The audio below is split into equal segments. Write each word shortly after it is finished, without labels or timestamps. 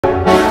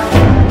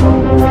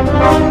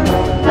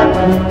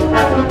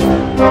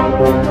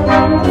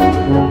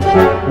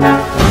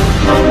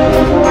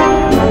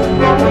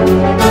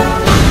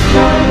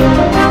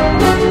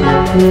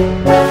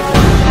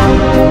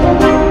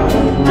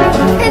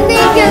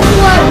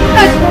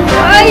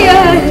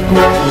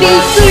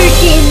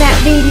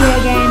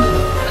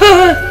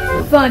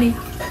funny.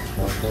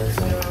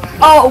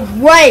 Oh,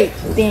 wait,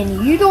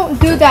 Benny, you don't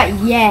do that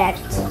yet.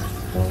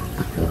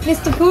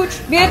 Mr.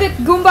 Pooch, Bandit,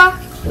 Goomba,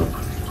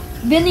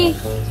 Benny,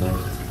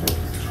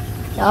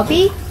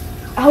 Nubby?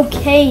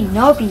 Okay,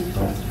 Nubby.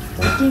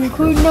 To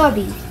include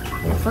Nubby.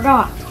 I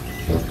forgot.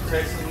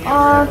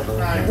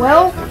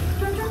 Well,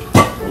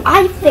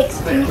 I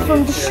fixed you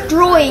from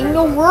destroying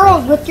the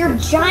world with your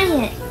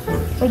giant.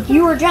 Like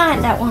you were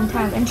giant that one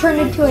time and turned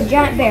into a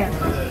giant bear.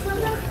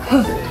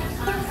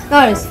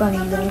 That is funny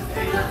though.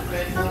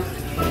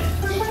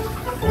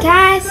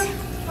 Guys,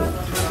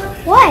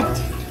 what?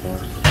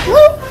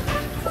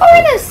 What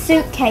were those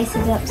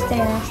suitcases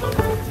upstairs?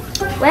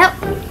 Well,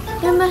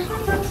 Goomba,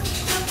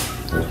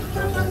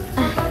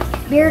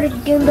 Bearded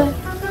Goomba,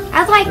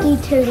 I'd like you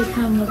two to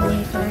come with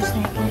me for a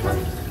second.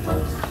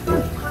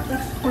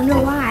 Wonder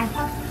why?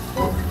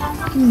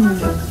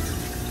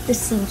 This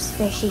seems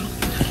fishy.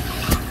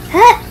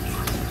 Huh?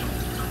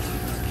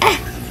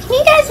 Can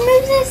you guys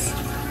move this?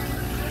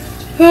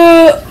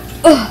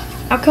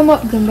 I'll come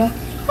up, Goomba.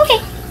 Okay.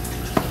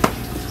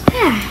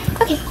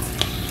 Okay.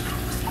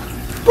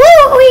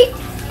 Wait.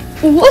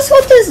 What's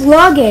with this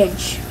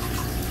luggage?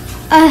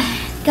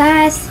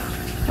 Guys,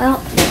 well,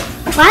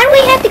 why do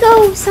we have to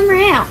go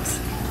somewhere else?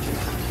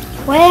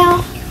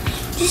 Well,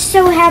 just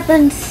so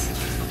happens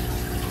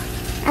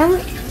I'm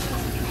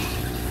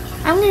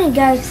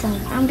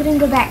gonna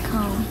go back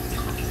home.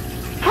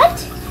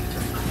 What?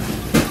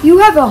 You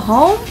have a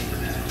home?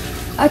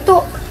 I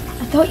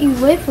thought you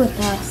lived with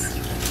us.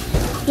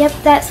 Yep,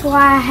 that's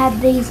why I had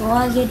these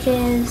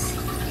luggages.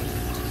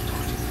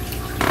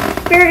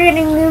 Bearded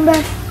and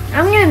Goomba,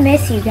 I'm gonna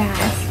miss you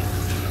guys.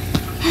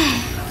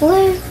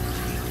 Blue,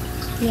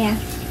 yeah,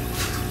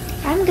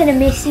 I'm gonna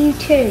miss you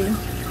too.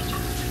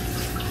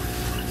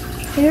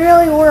 You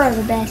really were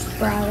the best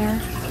brother.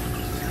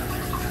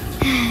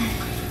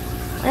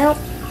 Well,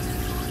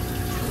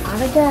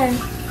 gotta go.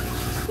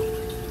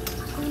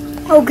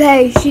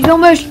 Okay, she's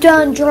almost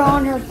done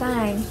drawing her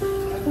thing.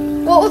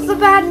 What was the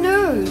bad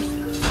news?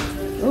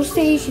 You'll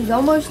see, she's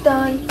almost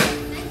done.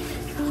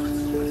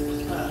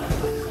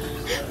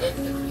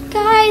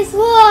 Guys,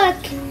 look!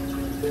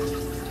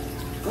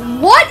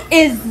 What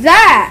is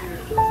that?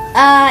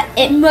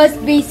 It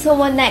must be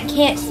someone that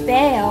can't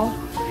spell.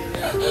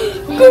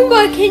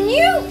 Goomba, can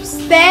you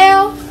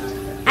spell?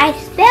 I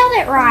spelled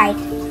it right.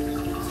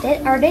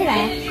 Did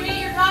I? Did you eat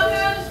your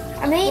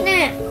tacos? I'm eating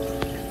it.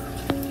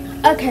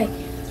 Okay,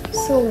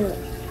 so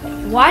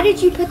why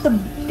did you put the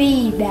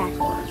B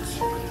backwards?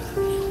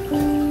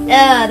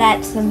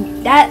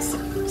 That's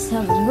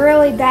some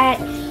really bad.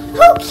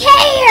 Who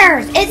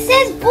cares? It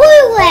says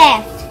Blue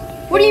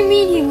left. What do you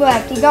mean he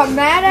left? He got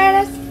mad at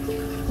us?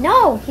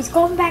 No, he's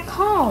going back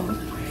home,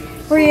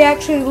 where he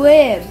actually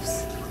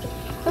lives.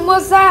 And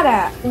what's that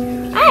at?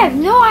 I have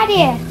no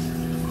idea.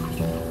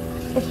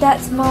 If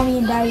that's Mommy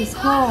and Daddy's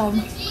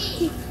home.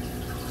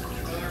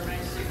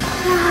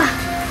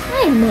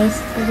 I miss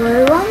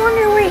Blue. I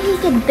wonder where he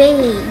could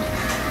be.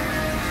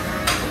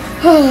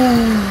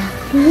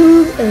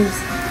 Blue is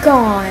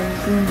gone,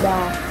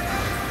 Goomba.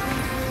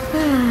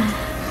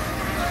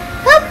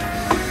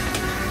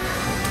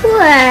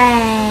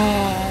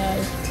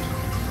 Wait.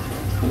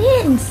 He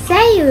didn't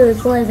say he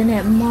was living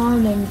at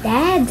Mom and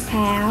Dad's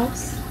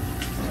house.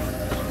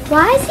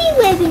 Why is he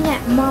living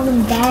at Mom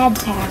and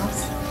Dad's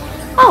house?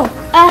 Oh,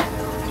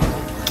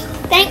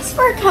 thanks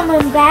for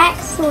coming back,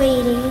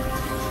 sweetie.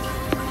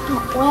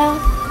 Oh, well,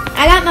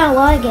 I got my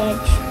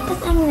luggage.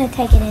 I'm gonna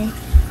take it in.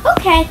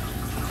 Okay,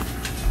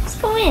 let's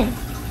go in.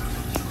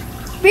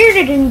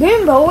 Bearded and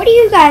Goomba, what are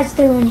you guys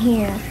doing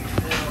here?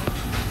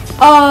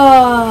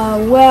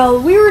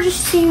 Well, we were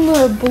just seeing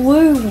where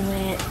Blue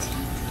went.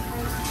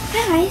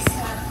 Guys,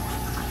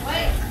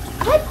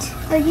 what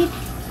are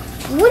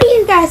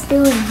you guys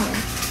doing here?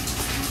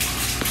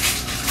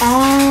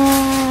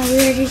 We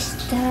were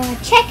just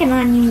checking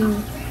on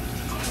you.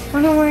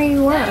 Wondering where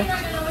you were.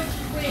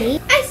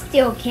 I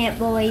still can't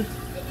believe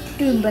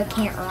Goomba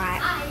can't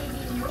write.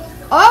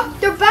 Oh,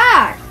 they're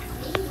back.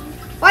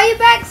 Why are you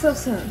back so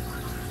soon?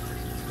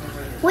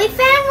 We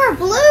found where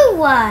Blue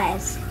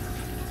was.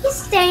 He's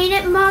staying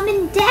at Mom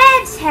and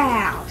Dad's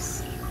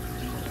house.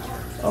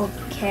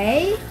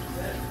 Okay.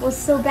 What's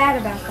so bad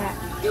about that?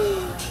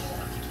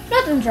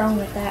 Nothing's wrong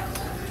with that.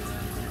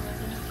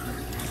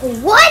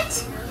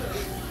 What?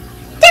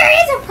 There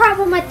is a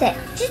problem with it.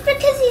 Just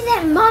because he's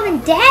at Mom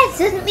and Dad's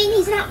doesn't mean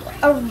he's not,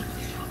 that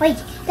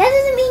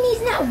doesn't mean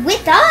he's not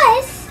with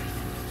us.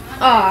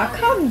 Aw,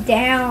 calm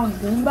down,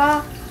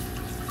 Goomba.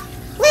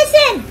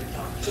 Listen!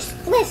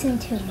 Just listen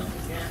to me.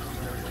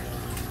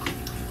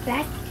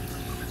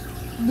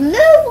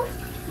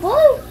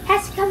 Blue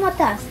has to come with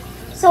us.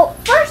 So,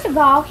 first of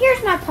all,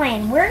 here's my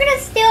plan. We're going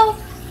to steal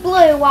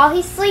Blue while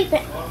he's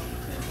sleeping.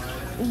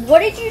 What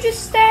did you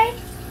just say?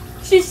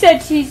 She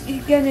said she's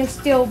going to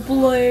steal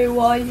Blue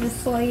while he's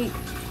asleep.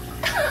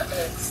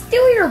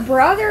 Steal your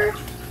brother?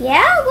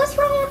 Yeah? What's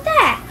wrong with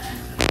that?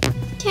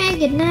 Okay,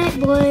 good night,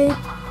 Blue.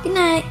 Good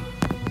night.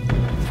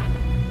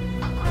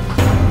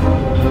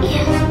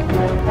 Yeah.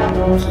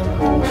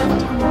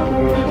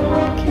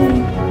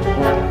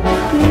 Okay.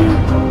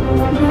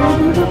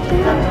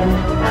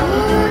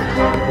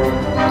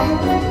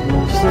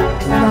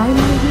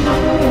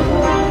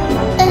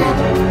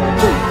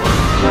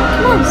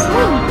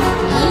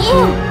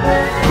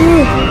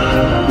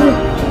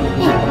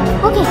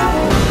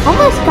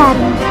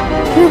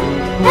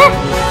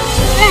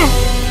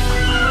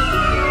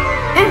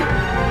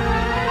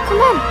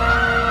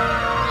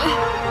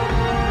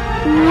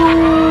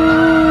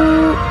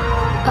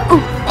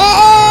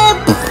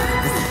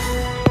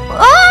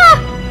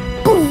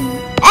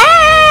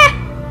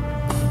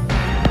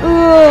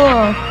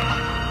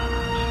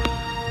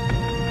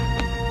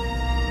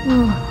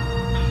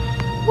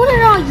 What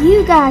are all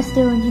you guys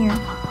doing here?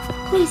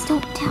 Please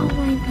don't tell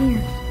me I'm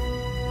here.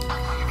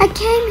 I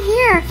came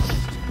here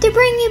to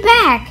bring you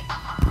back.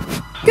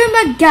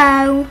 Goomba,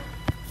 go.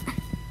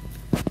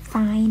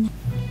 Fine.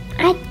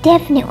 I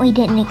definitely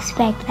didn't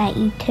expect that,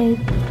 you two.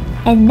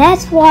 And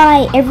that's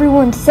why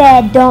everyone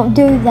said don't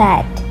do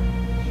that.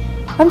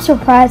 I'm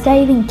surprised I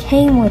even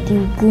came with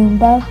you,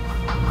 Goomba.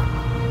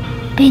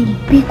 Benny,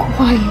 be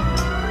quiet.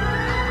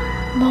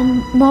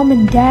 Mom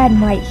and Dad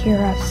might hear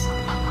us.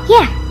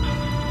 Yeah,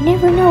 you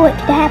never know what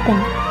could happen.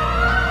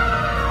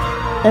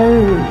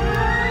 Oh.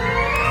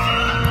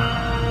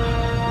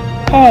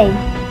 Hey,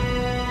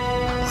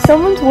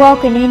 someone's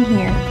walking in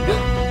here.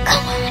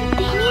 Come on,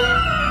 Benny.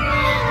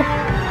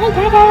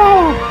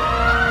 Hide.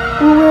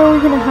 Where are we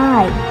gonna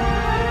hide?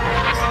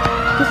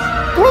 Just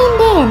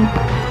blend in.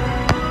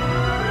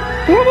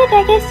 Bearded,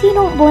 I guess you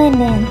don't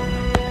blend in.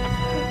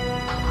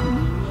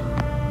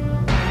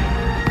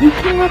 You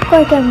can look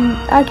like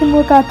I can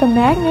look like a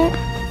magnet.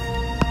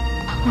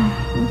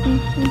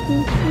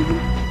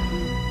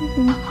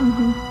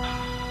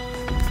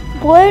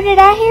 Blue, did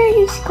I hear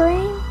you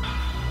scream?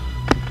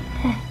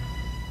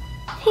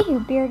 Hey,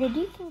 Bearded,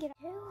 you can get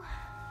out.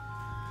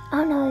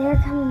 Oh no,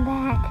 they're coming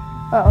back.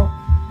 Uh-oh,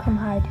 come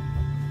hide.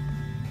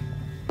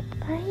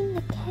 Behind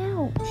the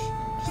couch.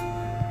 Just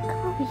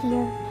come over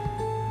here.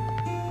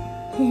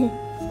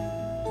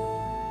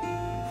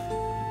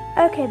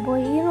 Okay, boy,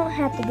 you don't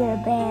have to go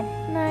to bed.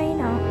 No, you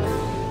don't.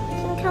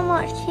 You can come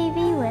watch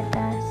TV with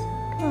us.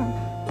 Come on.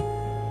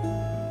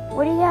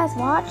 What are you guys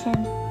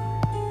watching?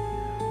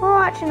 We're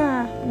watching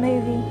a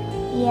movie.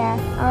 Yeah,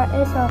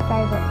 it's our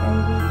favorite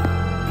movie.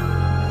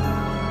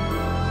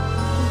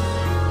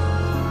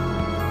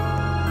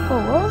 Oh,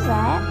 what was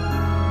that?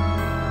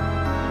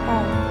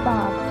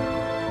 Bob.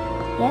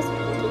 Yes,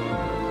 Pinky?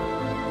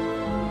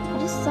 I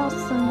just saw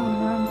someone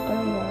run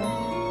through there.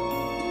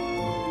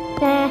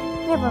 Nah,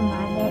 never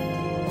mind it.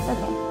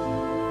 Okay.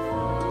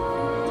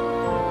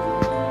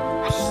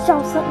 I just saw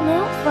something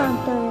else run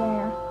through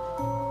there.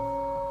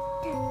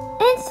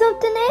 And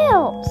something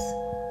else.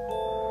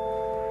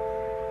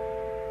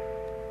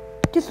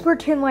 Just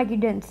pretend like you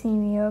didn't see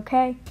me,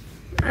 okay?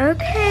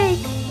 Okay.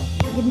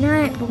 Good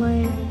night,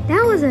 Blue.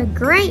 That was a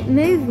great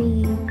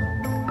movie.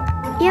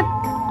 Yep.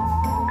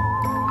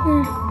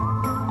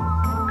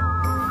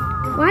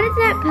 Why does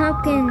that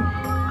pumpkin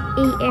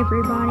eat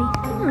everybody? I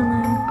don't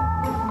know.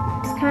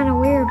 It's kind of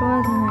weird,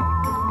 wasn't it?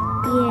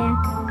 Yeah.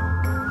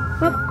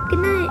 Well, good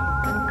night.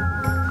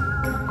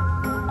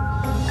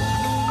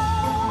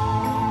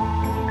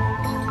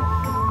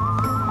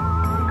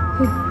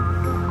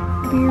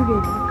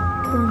 Bearded,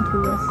 run to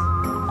us.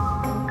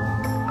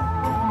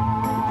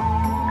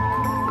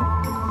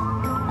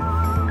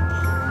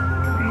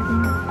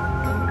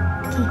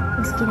 Okay,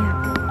 let's get out.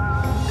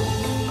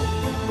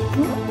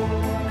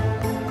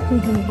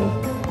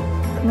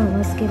 Come on,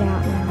 let's get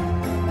out now.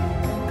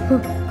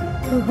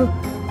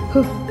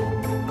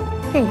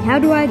 Hey, how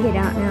do I get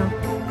out now?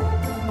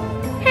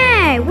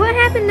 Hey, what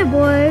happened to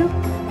Blue?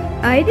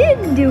 I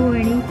didn't do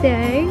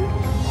anything.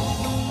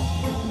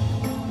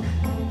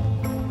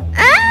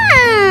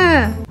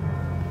 Ah!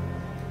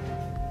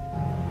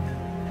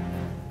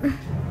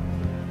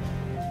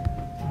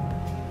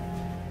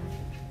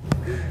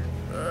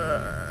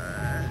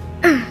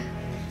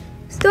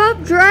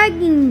 Stop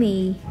dragging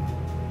me.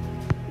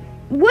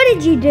 What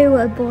did you do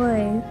with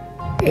Blue?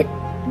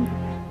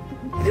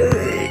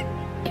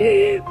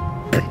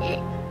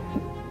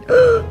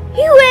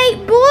 You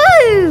ate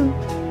Blue!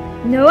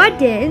 No, I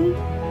didn't.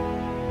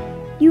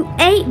 You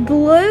ate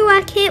Blue?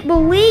 I can't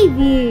believe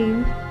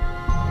you.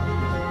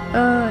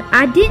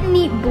 I didn't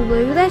eat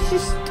Blue. That's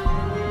just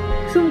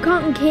some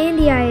cotton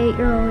candy I ate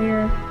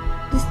earlier.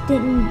 I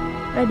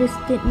just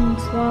didn't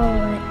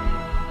swallow it.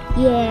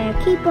 Yeah,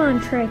 keep on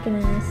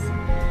tricking us.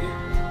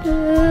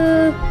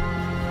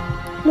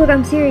 Look,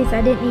 I'm serious.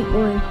 I didn't eat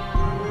Blue.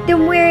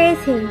 Then where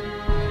is he?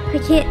 I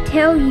can't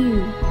tell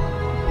you.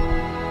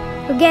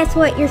 Well, guess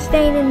what? You're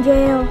staying in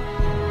jail,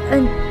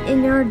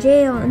 in our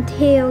jail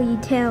until you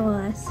tell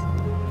us.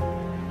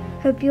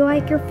 Hope you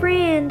like your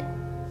friend.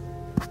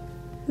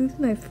 Who's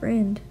my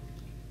friend?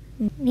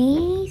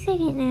 Me?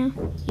 Second now.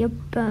 Yep.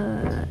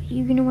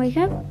 You gonna wake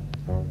up?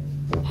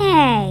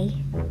 Hey,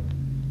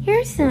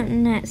 here's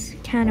something that's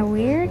kind of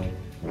weird.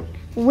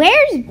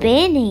 Where's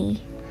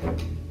Benny?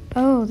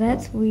 Oh,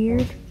 that's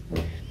weird.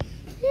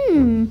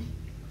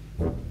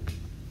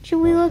 Should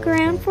we look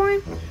around for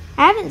him?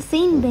 I haven't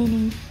seen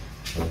Benny.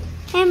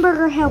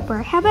 Hamburger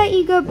Helper, how about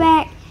you go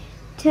back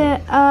to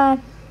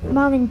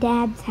Mom and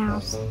Dad's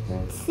house?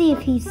 See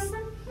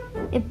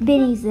if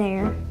Benny's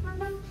there.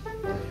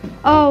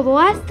 Oh, the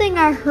last thing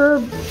I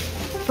heard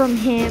from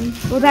him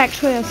was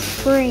actually a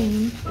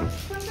scream.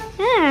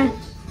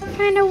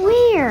 Kind of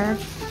weird.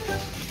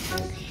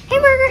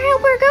 Hamburger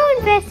Helper, go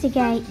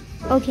investigate.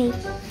 Okay.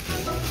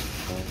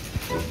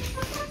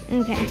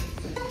 Okay.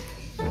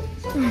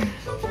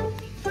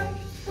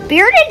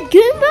 Bearded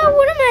Goomba?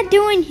 What am I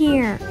doing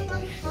here?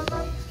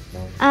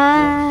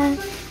 Long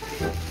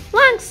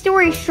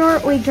story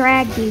short, we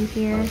dragged you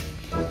here.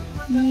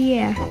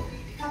 Yeah.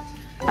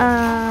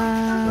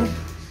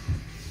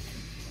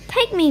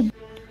 Take me.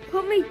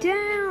 Put me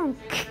down.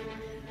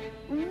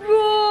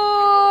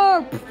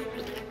 Roar!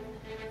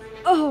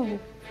 Oh.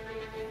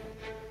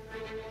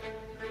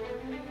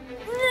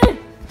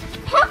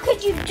 How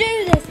could you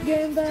do this,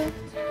 Goomba?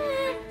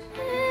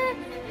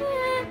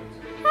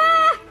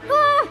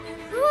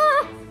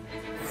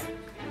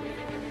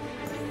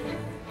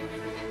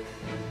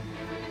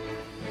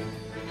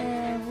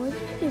 What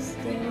did you just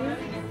do?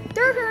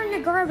 Throw her in the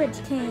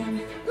garbage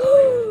can.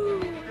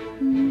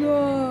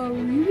 No,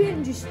 you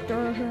didn't just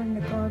throw her in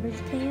the garbage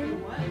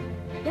can.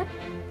 Yep,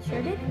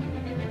 sure did.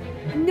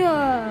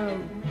 No.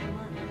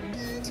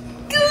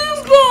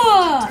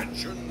 Goomba!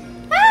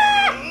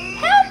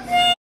 Help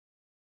me!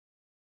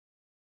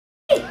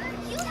 Help me!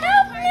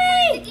 Help me!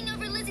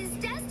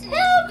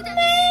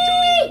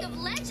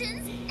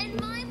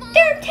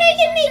 They're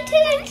taking me to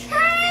the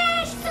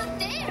trash!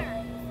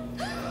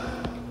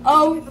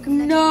 Oh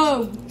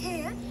no!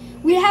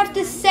 We have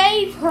to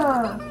save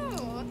her!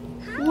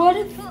 What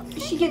if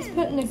she gets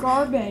put in the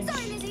garbage?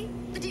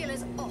 The deal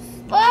is off.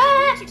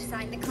 What? You to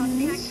sign the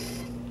contract.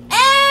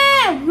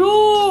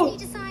 No! You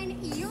to sign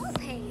your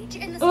page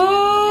in the Story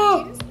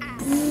of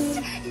Legends,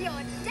 and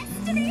your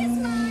destiny is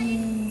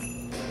mine.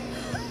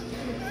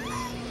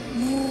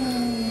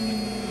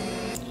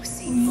 You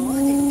see more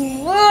than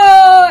game.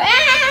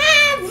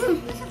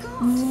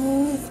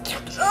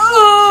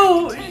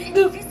 Turn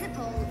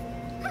invisible.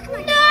 Look at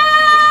my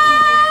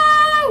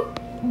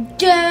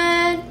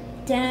Dun,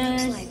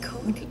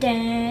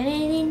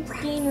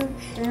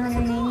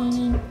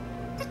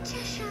 The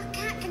Cheshire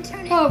Cat can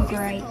turn Oh, invisible.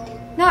 great.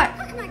 Not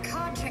Look at my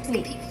card tricks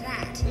compete with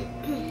that.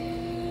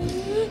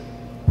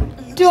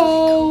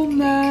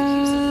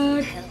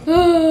 Domac.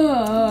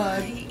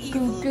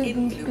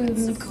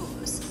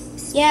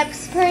 Yep,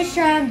 pretty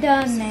sure I'm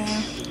done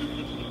now.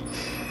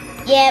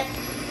 Yep.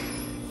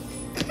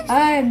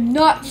 I'm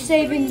not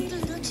saving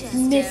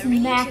Miss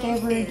Mac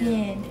ever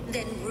again.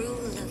 Then rule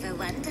over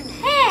Wonderland.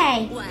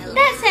 Hey,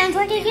 that sounds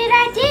like a good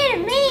idea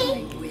to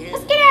me.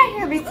 Let's get out of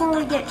here before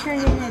we get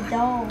turned into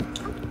doll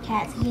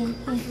cats again.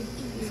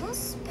 Evil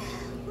spell.